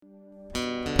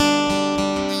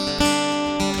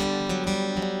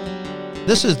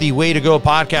This is the Way to Go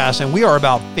podcast, and we are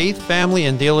about faith, family,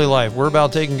 and daily life. We're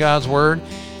about taking God's word,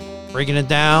 breaking it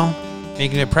down,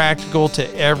 making it practical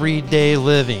to everyday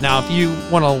living. Now, if you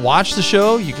want to watch the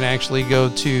show, you can actually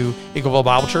go to Eagleville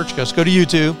Bible Church. Just go to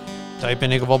YouTube, type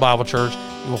in Eagleville Bible Church.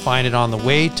 You will find it on the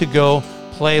Way to Go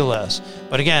playlist.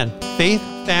 But again, faith,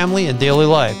 family, and daily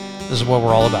life. This is what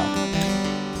we're all about.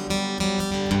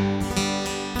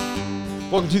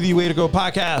 Welcome to the Way to Go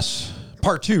podcast,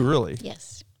 part 2, really. Yes.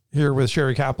 Here with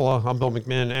Sherry Capella. I'm Bill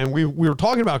McMinn, and we were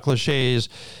talking about cliches,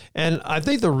 and I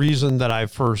think the reason that I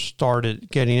first started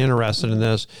getting interested in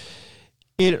this,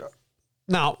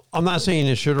 now, I'm not saying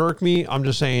it should irk me, I'm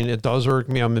just saying it does irk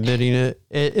me, I'm admitting it.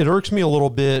 It irks me a little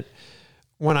bit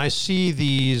when I see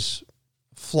these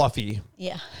fluffy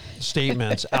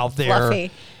statements out there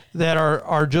that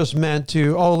are just meant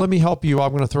to, oh, let me help you,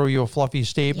 I'm going to throw you a fluffy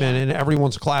statement, and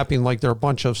everyone's clapping like they're a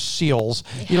bunch of seals.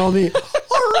 You know what I mean?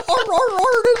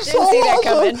 Didn't so see that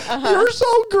awesome. coming. You're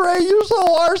so great. You're so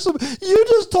awesome. You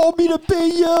just told me to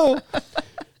be you.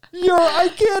 You're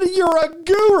a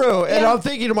guru. And I'm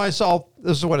thinking to myself,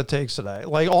 this is what it takes today.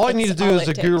 Like, all I need to do as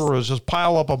a guru is just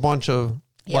pile up a bunch of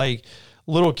like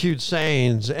little cute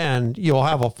sayings, and you'll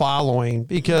have a following,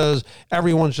 because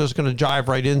everyone's just going to jive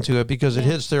right into it because it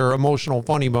hits their emotional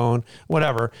funny bone,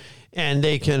 whatever, and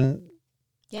they can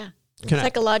connect.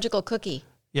 Psychological cookie.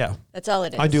 Yeah. That's all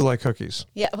it is. I do like cookies.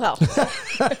 Yeah, well. That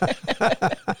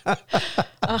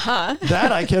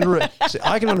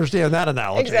I can understand that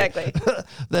analogy. Exactly.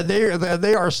 that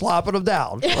they are slopping them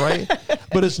down, right?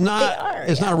 But it's not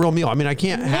not a real meal. I mean, I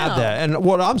can't have that. And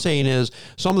what I'm saying is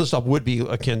some of the stuff would be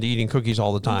akin to eating cookies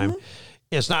all the time. Mm-hmm.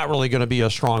 It's not really going to be a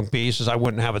strong basis. I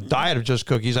wouldn't have a diet of just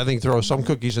cookies. I think throw some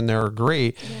cookies in there are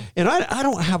great. Yeah. And I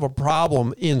don't have a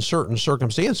problem in certain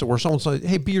circumstances where someone says,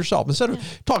 hey, be yourself. Instead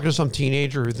of talking to some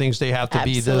teenager who thinks they have to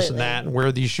be this and that and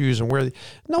wear these shoes and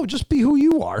no, just be who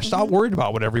you are. Stop worrying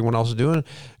about what everyone else is doing.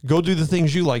 Go do the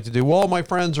things you like to do. Well, my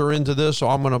friends are into this, so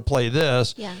I'm going to play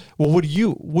this. Yeah. Well, what do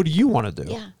you want to do?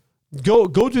 Yeah. Go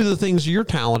do the things you're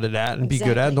talented at and be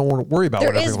good at, and don't worry about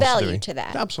what everyone's doing. There is value to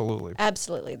that. Absolutely.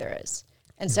 Absolutely there is.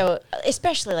 And so,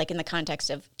 especially like in the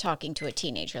context of talking to a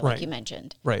teenager, like you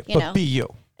mentioned. Right. But be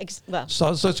you. Well.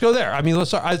 So let's go there. I mean,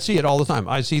 I see it all the time.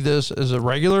 I see this as a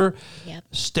regular,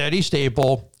 steady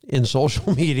staple in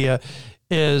social media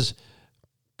is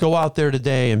go out there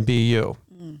today and be you.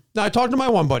 Mm. Now, I talked to my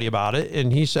one buddy about it,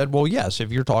 and he said, well, yes,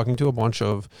 if you're talking to a bunch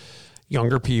of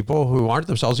younger people who aren't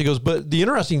themselves. He goes, but the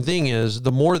interesting thing is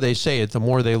the more they say it, the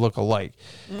more they look alike.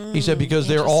 He said, because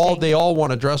they all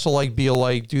want to dress alike, be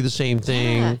alike, do the same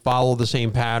thing, follow the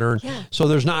same pattern. Yeah. So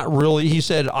there's not really, he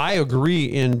said, I agree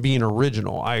in being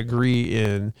original. I agree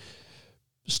in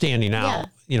standing out,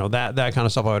 that kind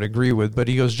of stuff I would agree with. But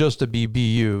he goes, just to be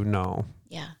you, no.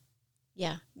 Yeah.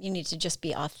 Yeah. You need to just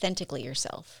be authentically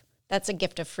yourself. That's a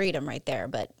gift of freedom right there.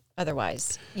 But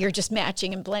otherwise, you're just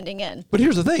matching and blending in. But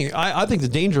here's the thing. I think the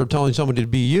danger of telling somebody to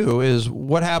be you is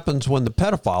what happens when the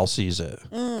pedophile sees it.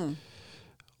 Mm.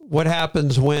 What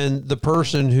happens when the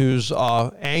person who's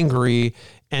angry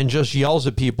and just yells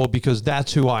at people because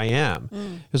that's who I am.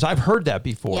 Because I've heard that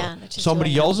before. Yeah,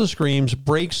 somebody yells and screams,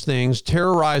 breaks things,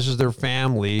 terrorizes their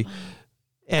family,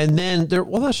 and then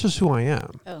that's just who I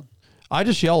am. Oh. I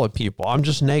just yell at people. I'm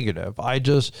just negative. I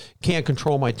just can't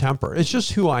control my temper. It's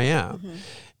just who I am. Mm-hmm.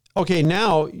 Okay,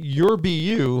 now your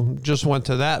BU just went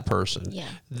to that person. Yeah.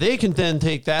 They can then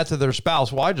take that to their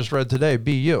spouse. Well, I just read today,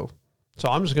 be you. So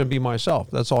I'm just going to be myself.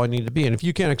 That's all I need to be. And if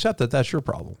you can't accept that, that's your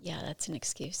problem. Yeah, that's an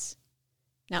excuse.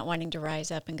 Not wanting to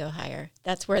rise up and go higher.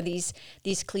 That's where these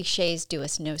cliches do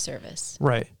us no service.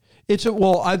 Right.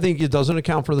 I think it doesn't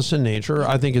account for the sin nature.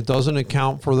 I think it doesn't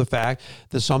account for the fact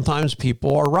that sometimes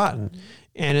people are rotten. Mm-hmm.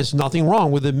 And it's nothing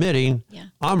wrong with admitting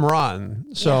I'm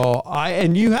rotten. So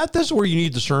this is where you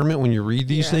need discernment when you read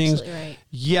these things. Right.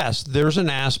 Yes, there's an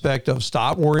aspect of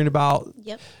stop worrying about.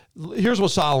 Yep. Here's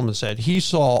what Solomon said. He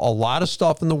saw a lot of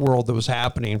stuff in the world that was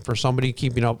happening for somebody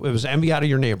keeping up. It was envy out of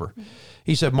your neighbor. Mm-hmm.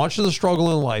 He said much of the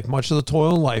struggle in life, much of the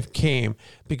toil in life came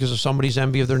because of somebody's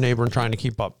envy of their neighbor and trying to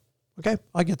keep up. Okay,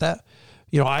 I get that.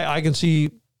 I can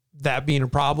see that being a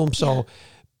problem. So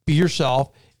be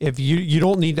yourself. If you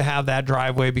don't need to have that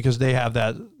driveway because they have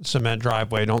that cement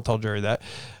driveway, don't tell Jerry that.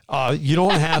 You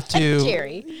don't have to.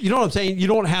 Jerry. You know what I'm saying? You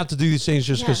don't have to do these things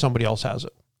just because somebody else has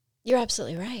it. You're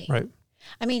absolutely right. Right.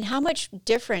 I mean, how much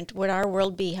different would our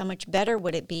world be? How much better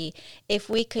would it be if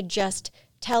we could just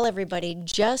tell everybody,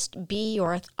 just be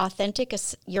your authentic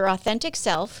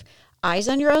self, eyes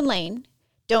on your own lane.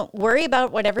 Don't worry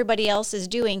about what everybody else is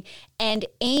doing, and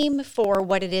aim for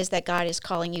what it is that God is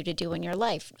calling you to do in your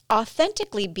life.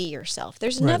 Authentically be yourself.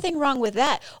 There's nothing wrong with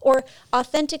that. Or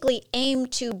authentically aim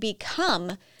to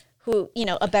become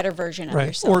a better version of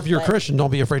yourself. Or if you're a Christian, don't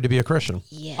be afraid to be a Christian.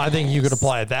 Yes, I think you could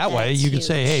apply it that way. You could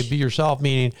say, hey, be yourself,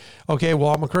 meaning, okay,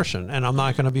 well, I'm a Christian, and I'm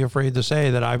not going to be afraid to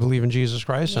say that I believe in Jesus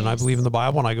Christ, and I believe in the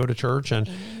Bible, and I go to church, and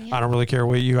I don't really care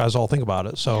what you guys all think about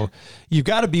it. So you've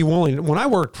got to be willing. When I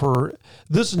worked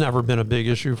this has never been a big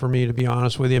issue for me, to be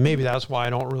honest with you. Maybe that's why I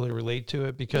don't really relate to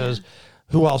it, because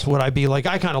who else would I be? Like,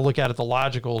 I kind of look at it the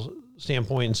logical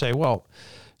standpoint and say, well,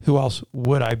 who else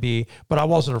would I be? But I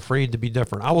wasn't afraid to be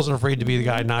different. I wasn't afraid to be the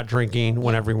guy not drinking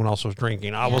when everyone else was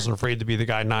drinking. I wasn't afraid to be the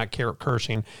guy not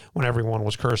cursing when everyone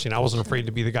was cursing. I wasn't afraid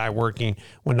to be the guy working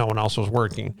when no one else was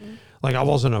working. Like, I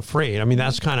wasn't afraid. I mean,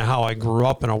 that's kind of how I grew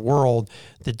up in a world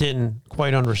that didn't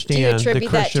quite understand the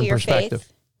Christian perspective.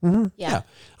 Yeah.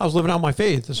 I was living out my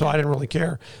faith, so I didn't really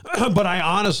care. But I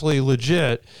honestly,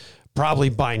 legit, probably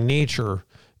by nature,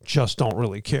 just don't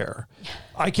really care.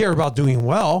 I care about doing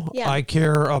well. I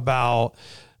care about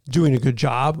doing a good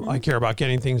job. I care about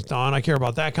getting things done. I care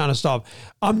about that kind of stuff.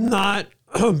 I'm not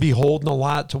beholden a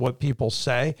lot to what people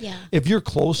say. If you're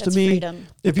close to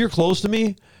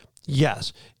me,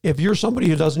 yes. If you're somebody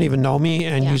who doesn't even know me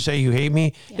and you say you hate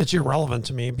me, it's irrelevant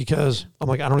to me, because I'm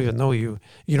like, I don't even know you.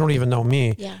 You don't even know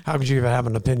me. How could you even have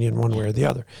an opinion one way or the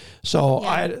other? So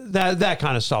that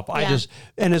kind of stuff.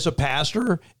 And as a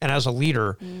pastor and as a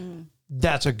leader,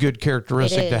 that's a good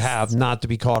characteristic to have, not to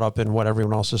be caught up in what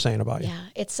everyone else is saying about you. Yeah,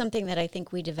 it's something that I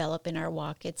think we develop in our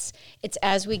walk. It's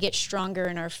as we get stronger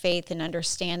in our faith and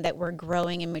understand that we're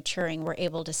growing and maturing, we're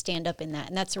able to stand up in that.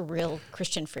 And that's a real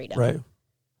Christian freedom. Right.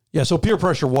 Yeah, so peer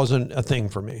pressure wasn't a thing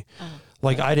for me.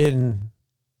 I didn't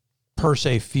per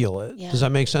se feel it. Does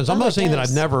that make sense? I'm not saying that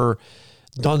I've never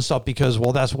done stuff because,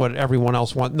 well, that's what everyone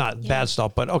else wants. Not bad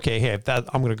stuff, but okay, hey,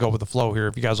 I'm going to go with the flow here.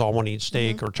 If you guys all want to eat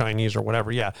steak or Chinese or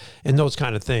whatever, and those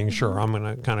kind of things, sure, I'm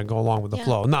going to kind of go along with the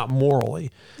flow. Not morally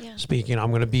speaking,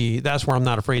 that's where I'm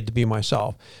not afraid to be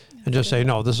myself. And just say,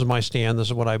 no, this is my stand. This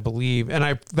is what I believe. And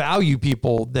I value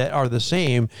people that are the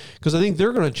same, because I think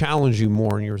they're going to challenge you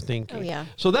more in your thinking. Oh, yeah.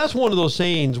 So that's one of those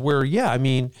sayings where, I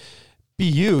mean, be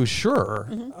you, sure.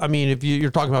 I mean, if you're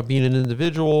talking about being an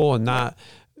individual and not,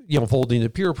 folding to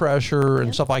peer pressure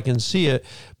and stuff, I can see it.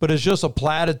 But it's just a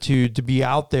platitude to be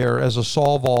out there as a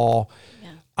solve-all.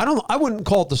 I wouldn't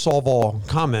call it the solve-all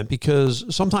comment, because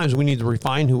sometimes we need to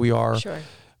refine who we are. Sure.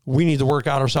 We need to work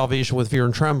out our salvation with fear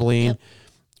and trembling.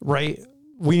 Right?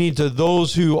 We need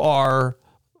those who are,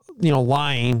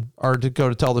 lying are to go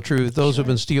to tell the truth. Those who have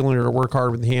been stealing are to work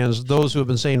hard with the hands. Those who have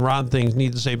been saying rotten things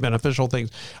need to say beneficial things.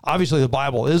 Obviously, the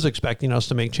Bible is expecting us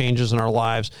to make changes in our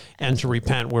lives and to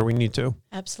repent where we need to.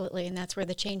 Absolutely. And that's where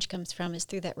the change comes from, is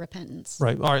through that repentance.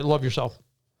 Right. All right. Love yourself.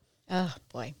 Oh,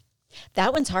 boy.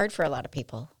 That one's hard for a lot of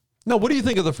people. No, what do you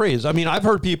think of the phrase? I mean, I've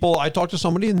heard people, I talked to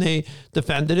somebody and they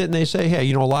defended it and they say,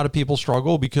 hey, a lot of people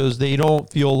struggle because they don't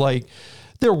feel like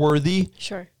they're worthy.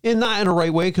 Sure. And not in a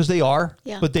right way, because they are,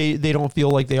 but they don't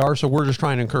feel like they are. So we're just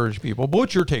trying to encourage people. But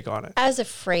what's your take on it? As a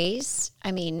phrase,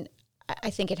 I mean, I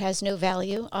think it has no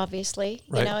value, obviously.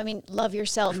 Right. Love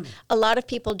yourself. A lot of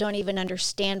people don't even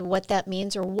understand what that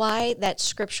means or why that's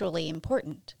scripturally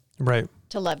important. Right.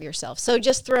 To love yourself. So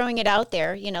just throwing it out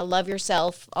there, love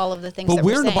yourself, all of the things But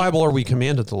where in the Bible are we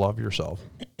commanded to love yourself?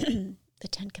 The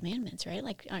 10 Commandments, right?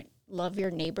 Like, love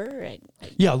your neighbor.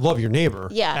 Love your neighbor.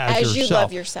 Yeah, as you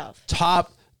love yourself.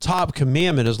 Top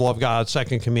commandment is love God.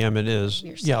 Second commandment is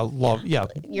love your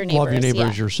neighbor. Love your neighbor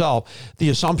as yourself. The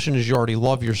assumption is you already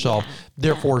love yourself.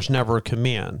 Therefore, it's never a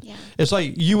command. It's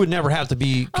like you would never have to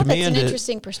be commanded. That's an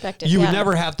interesting perspective. You would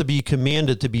never have to be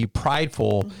commanded to be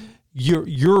prideful.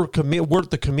 Your command,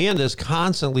 what the command is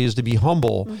constantly is to be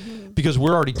humble, because we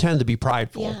already tend to be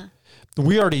prideful. Yeah.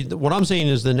 What I'm saying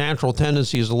is the natural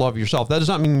tendency is to love yourself. That does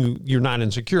not mean you're not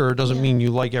insecure. It doesn't mean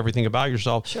you like everything about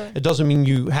yourself. Sure. It doesn't mean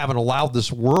you haven't allowed this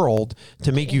world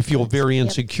to make you feel very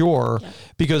insecure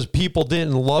because people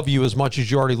didn't love you as much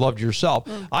as you already loved yourself.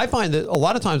 I find that a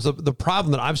lot of times the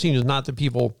problem that I've seen is not that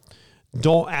people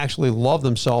don't actually love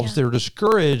themselves. They're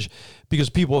discouraged because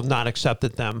people have not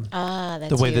accepted them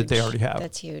the way that they already have.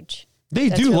 That's huge. They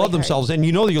do really love themselves, and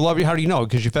you know that you love you. How do you know?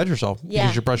 Because you fed yourself.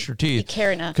 Because you brushed your teeth. You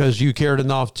care enough. Because you cared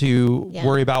enough to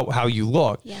worry about how you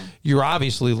look. You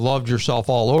obviously loved yourself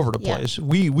all over the place.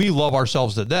 We love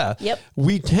ourselves to death.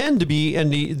 We tend to be,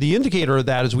 and the indicator of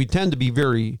that is we tend to be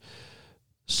very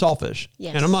selfish.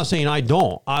 And I'm not saying I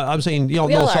don't. I'm saying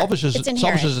selfish is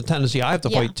a tendency I have to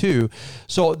fight too.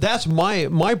 So that's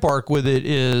my bark with it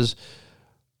is,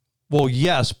 Well,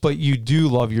 yes, but you do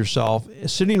love yourself.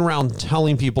 Sitting around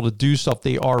telling people to do stuff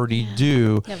they already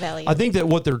do. No value. I think that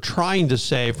what they're trying to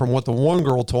say, from what the one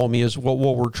girl told me, is what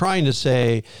we're trying to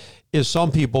say is some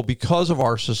people, because of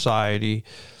our society,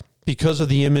 because of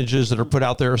the images that are put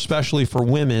out there, especially for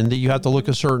women, that you have to look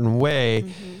a certain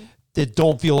way, that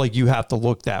don't feel like you have to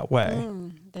look that way.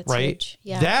 That's right? huge.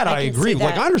 Yeah, that I agree.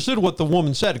 Like, I understood what the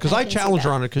woman said, because I challenged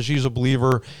her on it, because she's a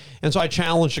believer. And so I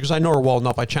challenged her, because I know her well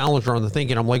enough. I challenged her on the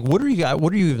thinking. I'm like, what are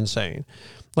you even saying?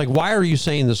 Like, why are you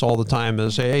saying this all the time?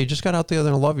 And say, hey, you just got out there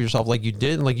and love yourself. Like you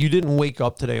didn't wake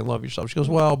up today and love yourself. She goes,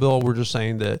 well, Bill, we're just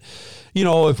saying that,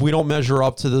 if we don't measure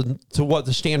up to what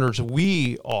the standards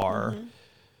we are.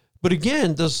 But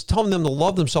again, does telling them to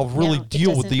love themselves really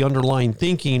deal with the underlying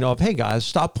thinking of, hey guys,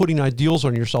 stop putting ideals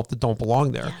on yourself that don't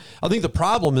belong there. Yeah. I think the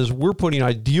problem is we're putting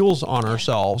ideals on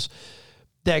ourselves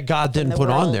that God didn't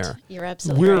put on there. You're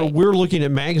absolutely right. We're looking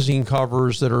at magazine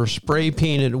covers that are spray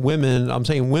painted women. I'm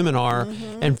saying women are,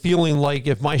 and feeling like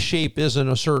if my shape isn't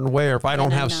a certain way, or if I don't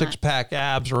have 6-pack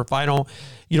abs, or if I don't,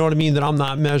 you know what I mean, that I'm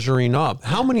not measuring up.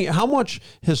 How much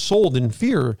has sold in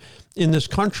fear in this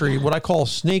country? What I call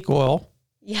snake oil.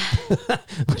 Yeah.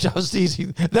 Which I was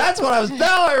teasing. That's what I was,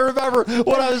 now I remember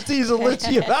what I was teasing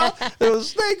Lindsay about. It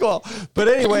was snake oil. But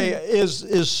anyway,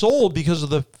 is sold because of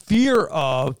the fear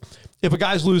of, if a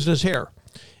guy's losing his hair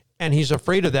and he's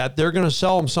afraid of that, they're going to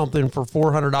sell him something for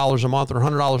 $400 a month or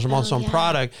 $100 a month, some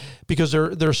product, because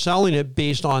they're selling it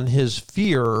based on his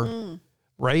fear,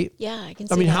 right? Yeah, I can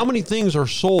see I mean, that. how many things are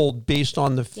sold based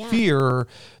on the fear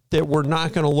that we're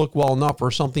not going to look well enough, or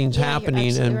something's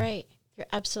happening? You're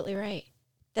absolutely right.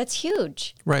 That's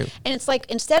huge. Right. And it's like,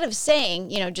 instead of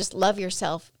saying, just love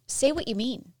yourself, say what you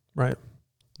mean. Right.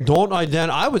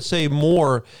 I would say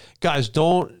more, guys,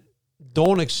 don't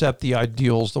accept the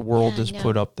ideals the world has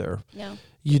put up there. No.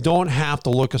 You don't have to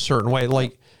look a certain way.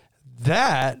 Like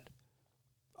that,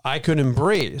 I could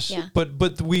embrace. Yeah.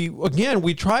 But we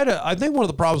try to, I think one of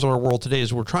the problems of our world today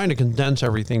is we're trying to condense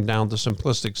everything down to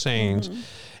simplistic sayings.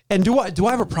 And do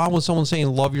I have a problem with someone saying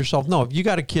love yourself? No. If you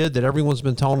got a kid that everyone's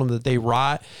been telling them that they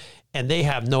rot and they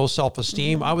have no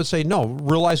self-esteem, I would say, no,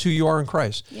 realize who you are in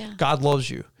Christ. Yeah. God loves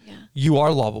you. Yeah. You are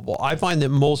lovable. I find that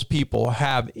most people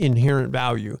have inherent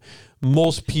value.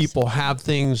 Most people have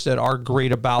things that are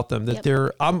great about them,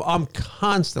 that I'm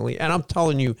constantly, and I'm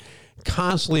telling you,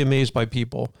 constantly amazed by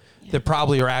people that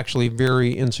probably are actually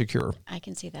very insecure. I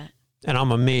can see that. And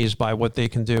I'm amazed by what they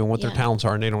can do and what their talents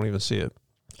are, and they don't even see it.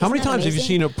 How many times amazing?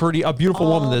 Have you seen a beautiful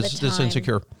woman that's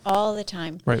insecure? All the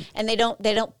time. Right. And they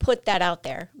don't put that out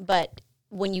there, but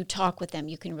when you talk with them,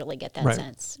 you can really get that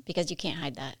sense, because you can't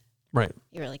hide that. Right.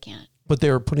 You really can't. But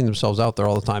they're putting themselves out there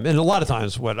all the time. And a lot of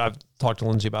times, what I've talked to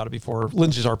Lindsay about it before.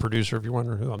 Lindsay's our producer, if you're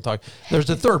wondering who I'm talking. There's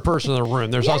the third person in the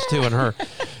room. There's us two and her.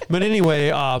 But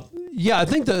anyway, I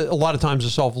think that a lot of times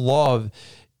the self-love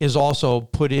is also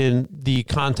put in the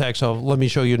context of, let me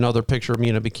show you another picture of me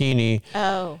in a bikini.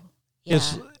 Oh, yeah.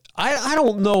 I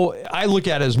don't know. I look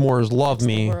at it as more as love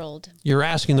me. The world. You're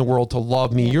asking the world to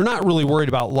love me. You're not really worried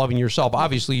about loving yourself.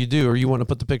 Obviously you do, or you want to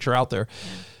put the picture out there.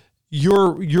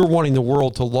 You're wanting the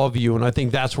world to love you. And I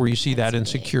think that's where you see that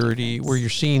insecurity, where you're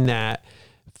seeing that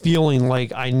feeling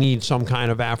like I need some kind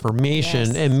of affirmation.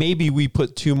 Yes. And maybe we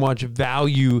put too much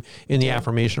value in the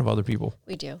affirmation of other people.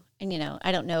 We do. And,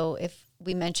 I don't know if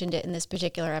we mentioned it in this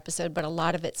particular episode, but a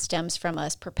lot of it stems from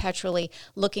us perpetually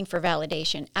looking for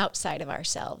validation outside of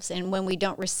ourselves. And when we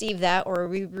don't receive that, or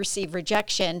we receive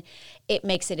rejection, it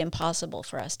makes it impossible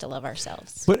for us to love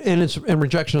ourselves. And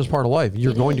rejection is part of life.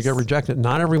 You're going to get rejected.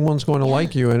 Not everyone's going to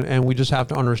like you, and we just have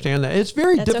to understand that. It's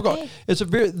very difficult.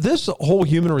 Okay. This whole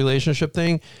human relationship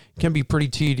thing can be pretty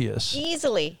tedious.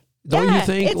 Easily. Don't you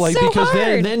think? It's so because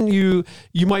hard. then you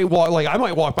might walk, I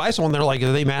might walk by someone, they're like,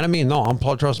 are they mad at me? No,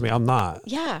 trust me, I'm not.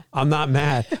 Yeah. I'm not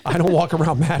mad. I don't walk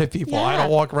around mad at people. I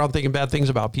don't walk around thinking bad things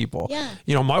about people. Yeah.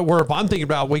 If I'm thinking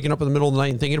about waking up in the middle of the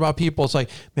night and thinking about people, it's like,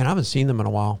 man, I haven't seen them in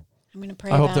a while. I'm going to pray.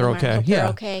 I hope they're okay. I hope they're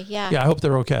okay. Yeah. Yeah. I hope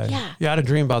they're okay. Yeah. I had a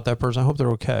dream about that person. I hope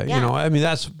they're okay. Yeah.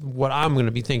 That's what I'm going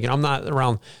to be thinking. I'm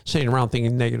not sitting around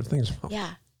thinking negative things.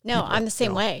 Yeah. No, I'm the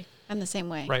same way. I'm the same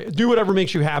way. Right. Do whatever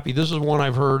makes you happy. This is one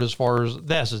I've heard as far as,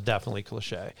 this is definitely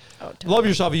cliche. Oh, totally. Love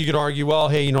yourself. You could argue, well,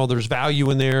 hey, there's value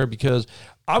in there, because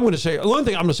I'm going to say, the only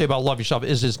thing I'm going to say about love yourself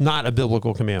is it's not a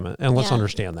biblical commandment. And let's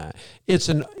understand that. It's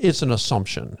an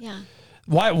assumption. Yeah.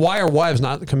 Why are wives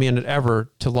not commanded ever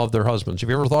to love their husbands? Have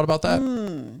you ever thought about that?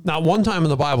 Not one time in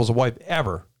the Bible is a wife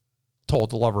ever told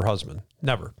to love her husband.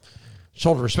 Never. She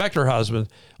told to respect her husband.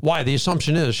 Why? The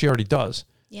assumption is she already does.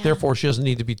 Yeah. Therefore, she doesn't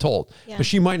need to be told. Yeah. But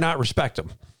she might not respect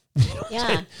him.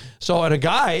 Yeah. So, and a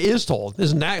guy is told.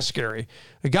 Isn't that scary?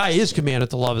 A guy is commanded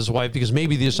to love his wife because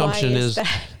maybe the assumption is that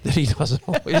he doesn't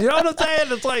always. You know what I'm saying?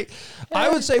 It's like, I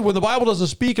would say when the Bible doesn't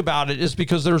speak about it, it's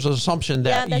because there's an assumption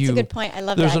that that's a good point. I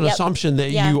love there's that. an assumption that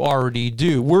you already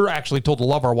do. We're actually told to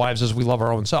love our wives as we love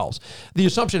our own selves. The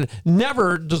assumption,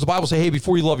 never does the Bible say, hey,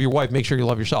 before you love your wife, make sure you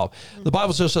love yourself. The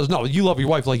Bible just says, no, you love your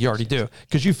wife like you already do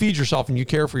because you feed yourself and you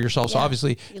care for yourself. So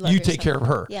obviously you take care of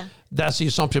her. Yeah. That's the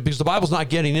assumption because the Bible's not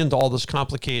getting into all this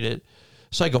complicated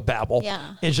psychobabble.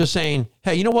 Yeah. It's just saying,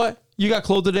 hey, you know what? You got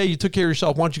clothed today. You took care of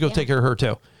yourself. Why don't you go take care of her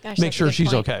too? Gosh, make sure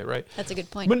she's point. okay, right? That's a good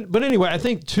point. But anyway, I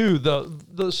think too,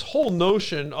 this whole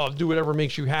notion of do whatever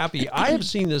makes you happy, I have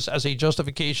seen this as a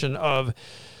justification of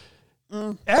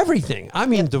everything. I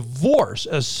mean, divorce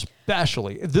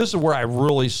especially. This is where I've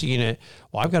really seen it.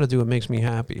 Well, I've got to do what makes me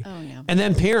happy. Oh, no. And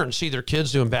then parents see their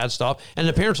kids doing bad stuff, and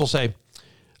the parents will say,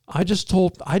 I just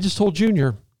told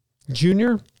Junior,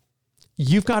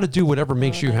 you've got to do whatever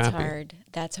makes you happy. Hard.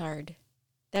 That's hard.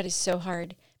 That is so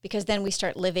hard because then we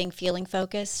start living feeling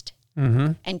focused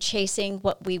and chasing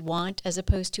what we want as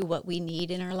opposed to what we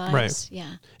need in our lives. Right.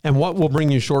 Yeah. And what will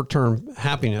bring you short-term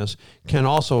happiness can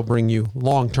also bring you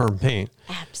long-term pain.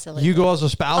 Absolutely. You go as a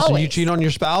spouse and you cheat on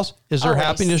your spouse. Is there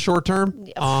happiness short-term?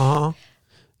 Uh-huh.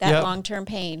 That long-term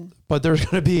pain. But there's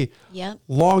going to be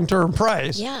long-term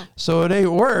price. Yeah. So it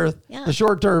ain't worth the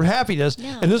short-term happiness.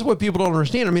 No. And this is what people don't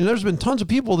understand. I mean, there's been tons of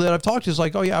people that I've talked to. It's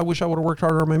like, oh, yeah, I wish I would have worked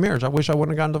harder on my marriage. I wish I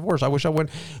wouldn't have gotten divorced. I wish I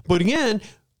wouldn't. But again,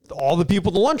 all the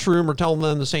people in the lunchroom are telling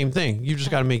them the same thing. You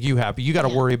just got to make you happy. You got to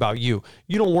worry about you.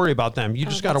 You don't worry about them. You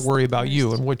just got to worry about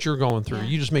you and what you're going through.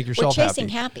 You just make yourself happy. We're chasing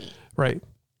happy. Right.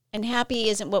 And happy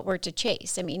isn't what we're to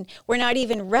chase. I mean, we're not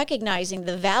even recognizing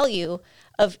the value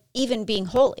of even being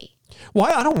holy. Well,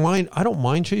 I don't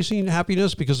mind chasing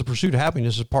happiness because the pursuit of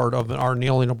happiness is part of our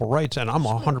inalienable rights, and I'm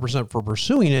 100% for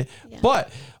pursuing it. Yeah.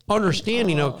 But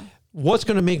understanding of what's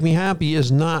going to make me happy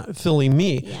is not filling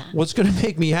me. Yeah. What's going to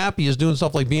make me happy is doing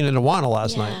stuff like being in Awana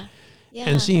last night. Yeah.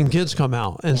 And seeing kids come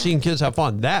out and seeing kids have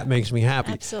fun. That makes me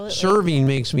happy. Absolutely. Serving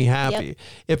makes me happy. Yep.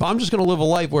 If I'm just going to live a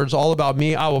life where it's all about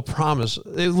me, I will promise.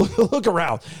 Look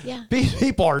around. Yeah. These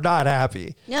people are not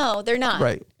happy. No, they're not.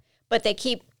 Right. But they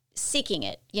keep seeking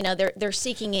it. You know, they're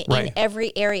seeking it in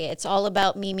every area. It's all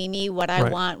about me, what I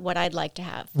want, what I'd like to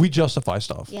have. We justify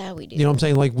stuff. Yeah, we do. You know what I'm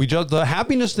saying? Like the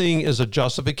happiness thing is a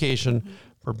justification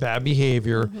for bad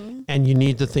behavior, and you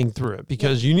need to think through it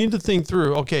because you need to think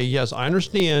through, okay, yes, I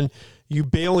understand you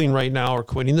bailing right now or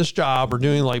quitting this job or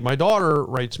doing like my daughter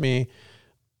writes me,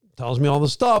 tells me all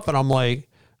this stuff. And I'm like,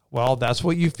 well, that's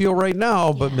what you feel right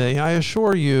now, but may I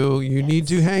assure you, you need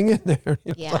to hang in there.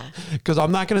 Because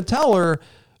I'm not going to tell her,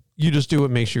 you just do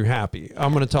what makes you happy.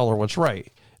 I'm going to tell her what's right.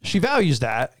 She values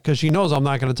that because she knows I'm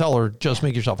not going to tell her, just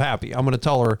make yourself happy. I'm going to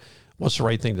tell her what's the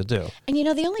right thing to do. And you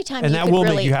know, the only time and that will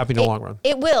make you happy in the long run.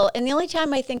 It will. And the only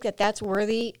time I think that that's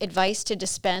worthy advice to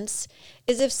dispense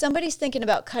is if somebody's thinking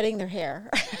about cutting their hair.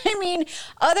 I mean,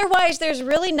 otherwise there's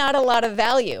really not a lot of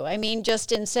value. I mean,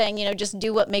 just in saying, you know, just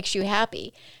do what makes you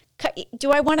happy.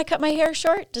 Do I want to cut my hair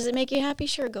short? Does it make you happy?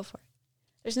 Sure, go for it.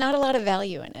 There's not a lot of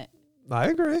value in it. I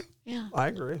agree. Yeah. I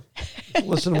agree.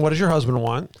 Listen, what does your husband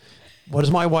want? What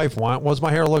does my wife want? What does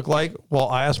my hair look like? Well,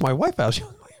 I asked my wife how she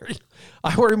wants my hair.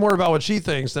 I worry more about what she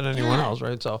thinks than anyone else,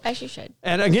 right? So as you should.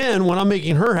 And again, when I'm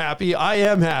making her happy, I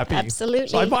am happy. Absolutely.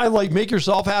 So I find like make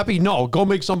yourself happy. No, go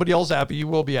make somebody else happy. You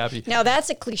will be happy. Now that's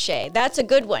a cliche. That's a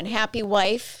good one. Happy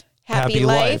wife, happy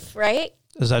life, right?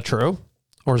 Is that true?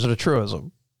 Or is it a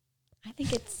truism? I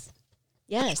think it's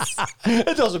yes.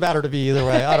 It doesn't matter to me either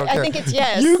way. I don't care. I think it's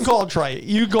yes. You can call it trite.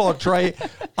 You can call it trite.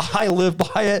 I live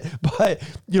by it. But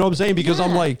you know what I'm saying? Because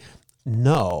I'm like,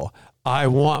 no, I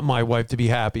want my wife to be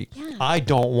happy. Yeah. I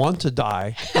don't want to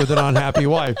die with an unhappy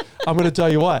wife. I'm going to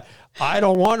tell you what. I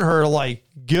don't want her like,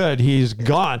 good, he's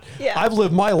gone. Yeah. I've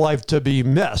lived my life to be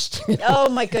missed. Oh,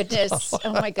 my goodness.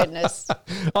 Oh, my goodness.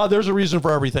 There's a reason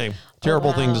for everything.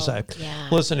 Terrible thing to say. Yeah.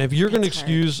 Listen, if you're going to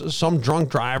excuse some drunk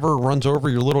driver runs over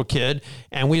your little kid,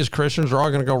 and we as Christians are all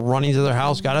going to go running to their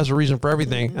house, God has a reason for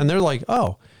everything. And they're like,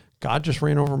 oh, God just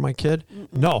ran over my kid?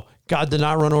 No, God did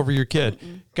not run over your kid.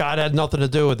 God had nothing to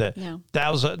do with it. No.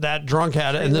 That drunk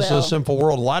had it, and this is a sinful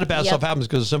world. A lot of bad stuff happens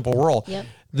because of a sinful world. Yep.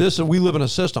 We live in a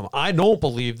system. I don't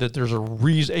believe that there's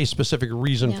a specific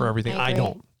reason for everything. I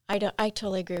don't. I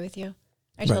totally agree with you.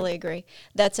 I totally agree.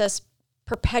 That's us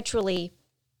perpetually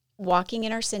walking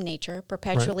in our sin nature,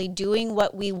 perpetually doing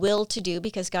what we will to do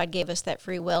because God gave us that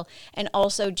free will, and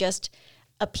also just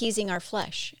appeasing our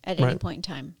flesh at any point in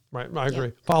time. Right. I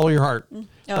agree. Follow your heart.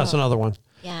 That's another one.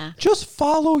 Yeah. Just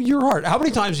follow your heart. How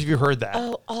many times have you heard that?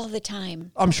 Oh, all the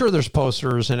time. I'm sure there's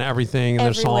posters and everything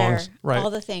and everywhere, there's songs. Right. All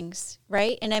the things.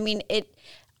 Right. And I mean,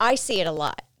 I see it a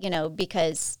lot, you know,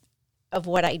 because of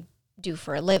what I do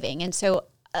for a living. And so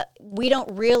we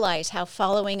don't realize how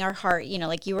following our heart,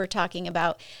 like you were talking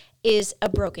about, is a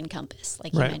broken compass,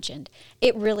 like you mentioned.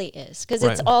 It really is, because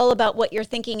it's all about what you're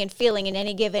thinking and feeling in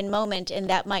any given moment, and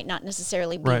that might not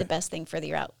necessarily be the best thing for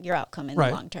your outcome in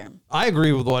the long term. I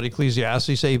agree with what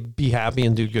Ecclesiastes say, be happy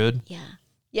and do good. Yeah.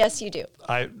 Yes, you do.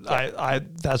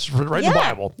 That's right in the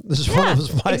Bible. This is one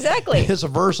of my, exactly. It's a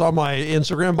verse on my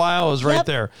Instagram bio is right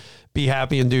there. Be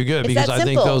happy and do good, because I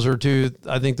think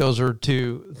those are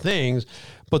two things.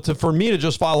 But for me to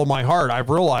just follow my heart,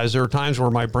 I've realized there are times where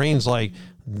my brain's like,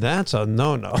 that's a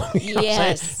no-no.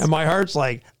 Yes. And my heart's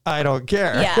like, I don't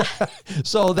care. Yeah.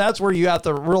 So that's where you have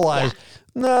to realize,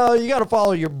 no, you got to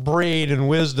follow your brain and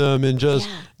wisdom and just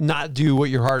not do what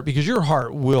your heart, because your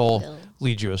heart will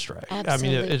lead you astray.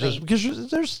 Absolutely. I mean, it's just because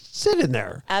there's sin in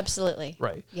there. Absolutely.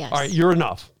 Right. Yes. All right. You're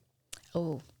enough.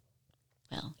 Oh,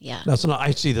 well, yeah. That's not,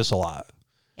 I see this a lot.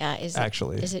 Yeah. Is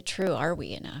it true? Are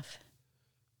we enough?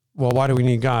 Well, why do we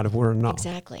need God if we're enough?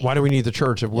 Exactly. Why do we need the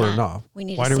church if we're enough?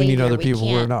 Why do we need other people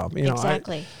if we're enough?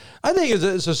 Exactly. I think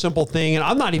it's a simple thing, and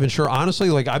I'm not even sure, honestly.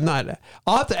 Like, I'll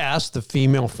have to ask the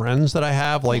female friends that I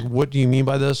have, like, what do you mean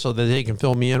by this, so that they can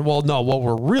fill me in. Well, no, what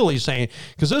we're really saying,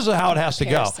 because this is how it has to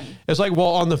go. It's like, well,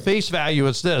 on the face value,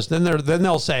 it's this. Then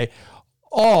they'll say,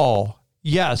 oh,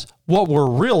 yes, what we're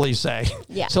really saying.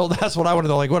 Yeah. So that's what I want to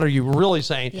know. Like, what are you really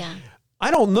saying? Yeah. I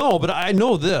don't know, but I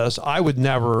know this. I would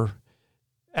never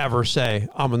ever say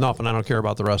I'm enough and I don't care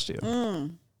about the rest of you.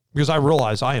 Because I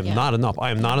realize I am not enough.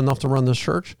 I am not enough to run this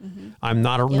church. I'm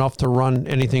not enough to run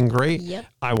anything great.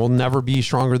 I will never be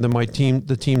stronger than my team,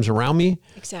 the teams around me.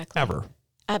 Exactly. Ever.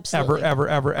 Absolutely.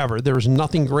 Ever. There's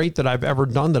nothing great that I've ever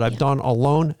done that I've done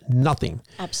alone. Nothing.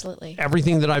 Absolutely.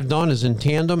 Everything that I've done is in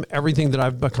tandem. Everything that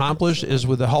I've accomplished is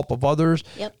with the help of others.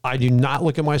 Yep. I do not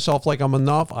look at myself like I'm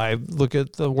enough. I look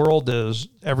at the world as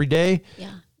every day.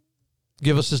 Yeah.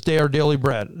 Give us this day our daily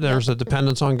bread. There's a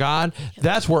dependence on God.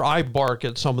 That's where I bark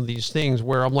at some of these things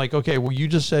where I'm like, okay, well, you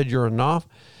just said you're enough.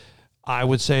 I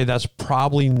would say that's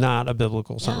probably not a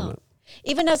biblical sentiment.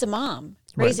 Even as a mom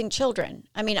raising children,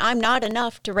 I mean, I'm not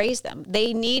enough to raise them.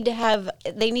 They need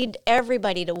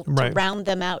everybody to round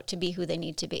them out to be who they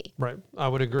need to be. Right. I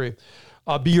would agree.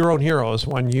 Be your own hero is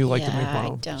one you like to make fun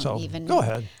of. Go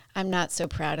ahead. I'm not so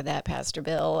proud of that, Pastor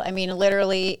Bill. I mean,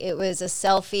 literally, it was a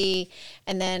selfie,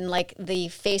 and then like the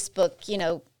Facebook,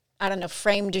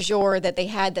 frame du jour that they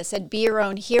had that said, be your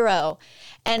own hero.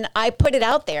 And I put it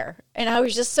out there, and I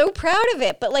was just so proud of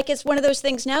it. But like, it's one of those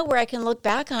things now where I can look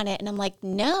back on it, and I'm like,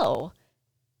 no,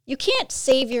 you can't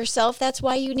save yourself. That's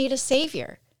why you need a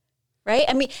savior, right?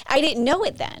 I mean, I didn't know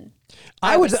it then.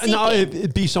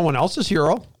 It'd be someone else's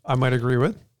hero, I might agree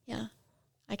with. Yeah,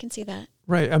 I can see that.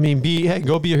 Right. I mean,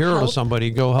 go be a hero to somebody.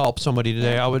 Go help somebody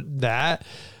today. I would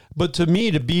but to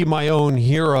me, to be my own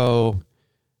hero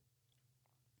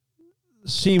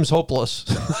seems hopeless.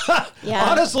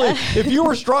 Honestly, if you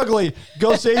were struggling,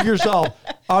 go save yourself.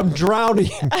 I'm drowning.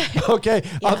 Okay.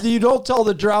 You don't tell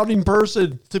the drowning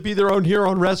person to be their own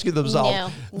hero and rescue themselves.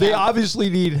 No. They obviously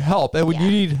need help. And when you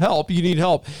need help, you need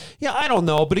help. Yeah, I don't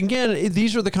know. But again,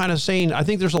 these are the kind of saying, I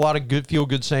think there's a lot of feel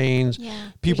good sayings.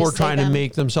 Yeah, people are trying to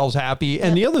make themselves happy. Yep.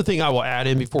 And the other thing I will add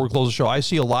in before we close the show, I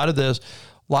see a lot of this,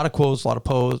 a lot of quotes, a lot of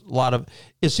posts,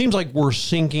 it seems like we're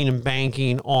sinking and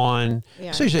banking on,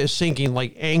 sinking,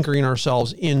 like anchoring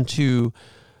ourselves into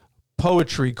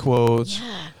poetry quotes.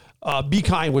 Yeah. Be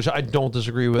kind, which I don't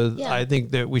disagree with. Yeah. I think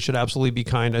that we should absolutely be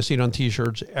kind. I see it on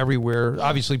T-shirts everywhere. Yeah.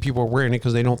 Obviously, people are wearing it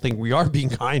because they don't think we are being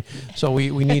kind. So we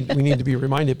need to be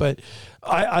reminded. But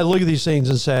I look at these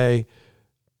things and say,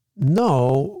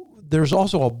 no, there's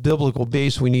also a biblical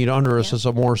base we need under us as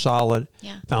a more solid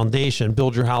foundation.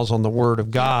 Build your house on the word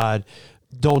of God.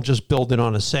 Don't just build it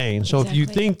on a saying. So if you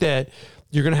think that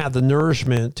you're going to have the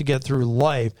nourishment to get through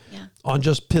life on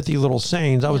just pithy little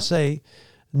sayings, I would say,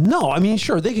 no. I mean,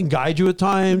 sure, they can guide you at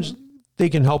times. They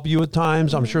can help you at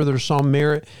times. I'm sure there's some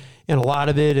merit in a lot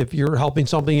of it. If you're helping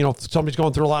something, if somebody's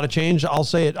going through a lot of change, I'll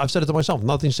say it. I've said it to myself.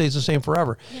 Nothing stays the same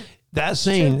forever. Yeah. That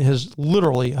saying has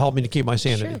literally helped me to keep my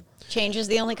sanity. True. Change is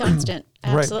the only constant.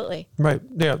 Absolutely. Right.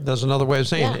 Yeah. That's another way of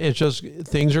saying it. It's just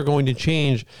things are going to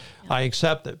change. Yeah. I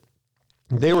accept it.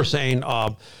 They were saying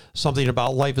something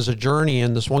about life as a journey.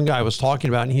 And this one guy was talking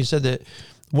about, and he said that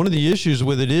one of the issues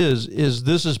with it is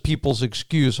this is people's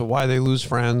excuse of why they lose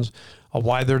friends, of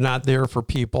why they're not there for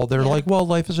people. They're like, well,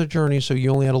 life is a journey, so you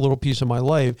only had a little piece of my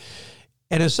life.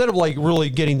 And instead of like really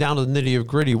getting down to the nitty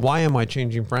gritty, why am I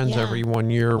changing friends every 1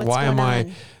 year? Why am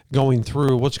I going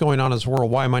through? What's going on in this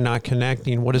world? Why am I not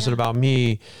connecting? What is it about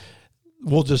me?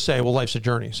 We'll just say, well, life's a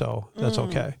journey, so that's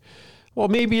okay. Well,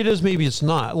 maybe it is, maybe it's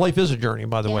not. Life is a journey,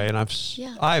 by the way, and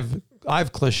I've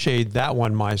cliched that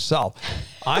one myself.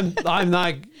 I'm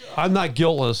not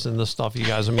guiltless in this stuff, you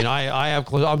guys. I mean,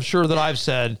 I'm sure that I've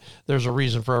said there's a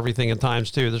reason for everything at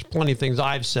times too. There's plenty of things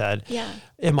I've said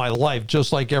in my life,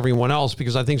 just like everyone else,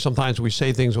 because I think sometimes we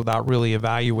say things without really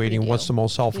evaluating what's the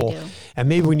most helpful. And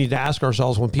maybe we need to ask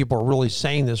ourselves, when people are really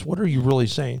saying this, what are you really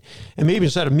saying? And maybe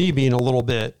instead of me being a little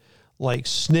bit like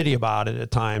snitty about it at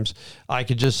times, I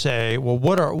could just say, well,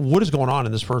 what is going on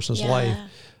in this person's life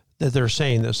that they're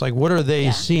saying this? Like, what are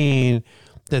they seeing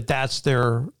that's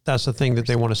the thing that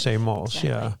they want to say most?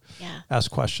 Yeah.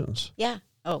 Ask questions. Yeah.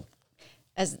 Oh,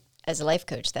 as a life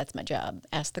coach, that's my job.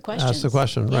 Ask the questions. Ask the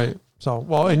question, right? So,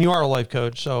 well, and you are a life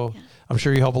coach, so I'm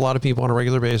sure you help a lot of people on a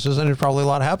regular basis, and there's probably a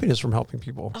lot of happiness from helping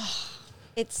people. Oh,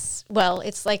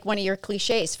 it's like one of your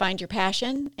cliches, find your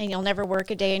passion and you'll never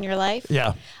work a day in your life.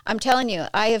 Yeah. I'm telling you,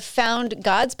 I have found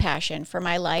God's passion for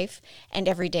my life, and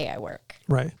every day I work.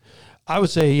 Right. I would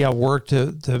say, work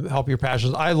to help your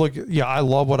passions. I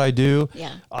love what I do.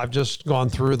 Yeah. I've just gone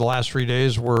through the last 3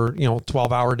 days were,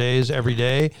 12-hour days every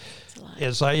day.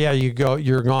 It's like,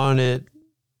 you're gone at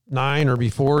 9 or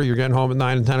before, you're getting home at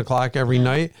 9 and 10 o'clock every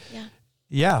night. Yeah.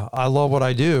 Yeah. I love what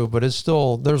I do, but it's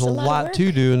still, there's a lot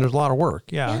to do, and there's a lot of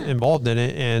work involved in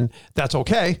it. And that's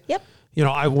okay. Yep.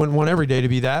 I wouldn't want every day to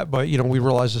be that, but, we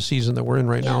realize the season that we're in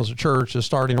right now as a church is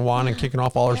starting to want and kicking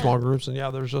off all our small groups. And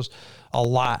there's just a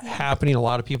lot happening, a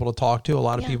lot of people to talk to, a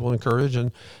lot of people to encourage,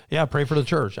 and pray for the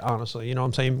church, honestly.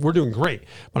 I'm saying we're doing great,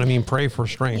 but I mean, pray for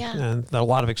strength and a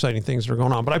lot of exciting things that are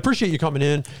going on. But I appreciate you coming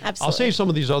in. Absolutely. I'll save some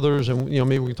of these others, and,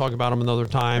 maybe we can talk about them another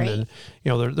time. Great.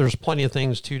 And, there's plenty of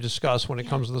things to discuss when it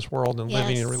comes to this world and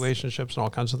living in relationships and all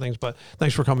kinds of things. But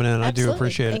thanks for coming in. Absolutely. I do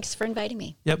appreciate it. Thanks for inviting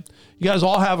me. Yep. You guys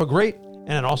all have a great and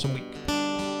an awesome week.